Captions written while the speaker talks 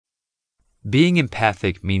Being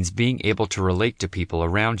empathic means being able to relate to people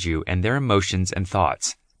around you and their emotions and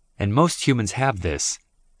thoughts, and most humans have this,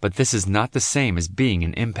 but this is not the same as being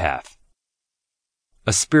an empath.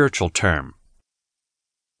 A spiritual term.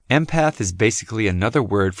 Empath is basically another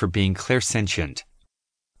word for being clairsentient.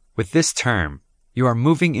 With this term, you are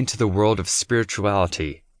moving into the world of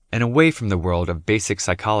spirituality and away from the world of basic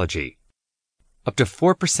psychology. Up to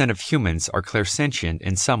 4% of humans are clairsentient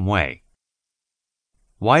in some way.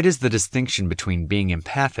 Why does the distinction between being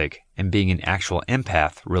empathic and being an actual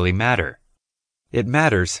empath really matter? It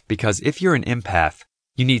matters because if you're an empath,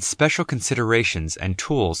 you need special considerations and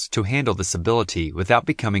tools to handle this ability without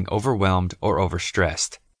becoming overwhelmed or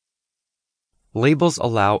overstressed. Labels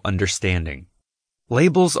allow understanding.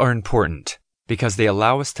 Labels are important because they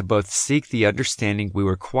allow us to both seek the understanding we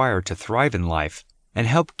require to thrive in life and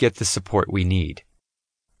help get the support we need.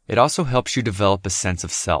 It also helps you develop a sense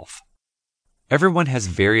of self. Everyone has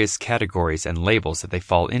various categories and labels that they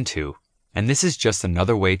fall into, and this is just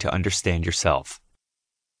another way to understand yourself.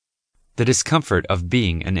 The discomfort of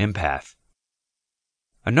being an empath.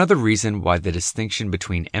 Another reason why the distinction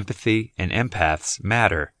between empathy and empaths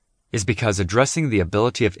matter is because addressing the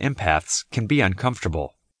ability of empaths can be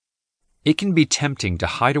uncomfortable. It can be tempting to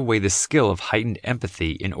hide away the skill of heightened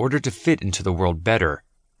empathy in order to fit into the world better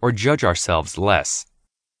or judge ourselves less.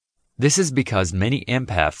 This is because many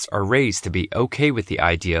empaths are raised to be okay with the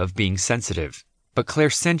idea of being sensitive, but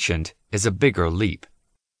clairsentient is a bigger leap.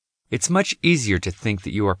 It's much easier to think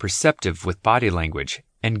that you are perceptive with body language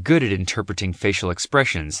and good at interpreting facial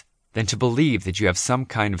expressions than to believe that you have some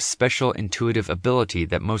kind of special intuitive ability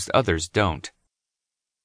that most others don't.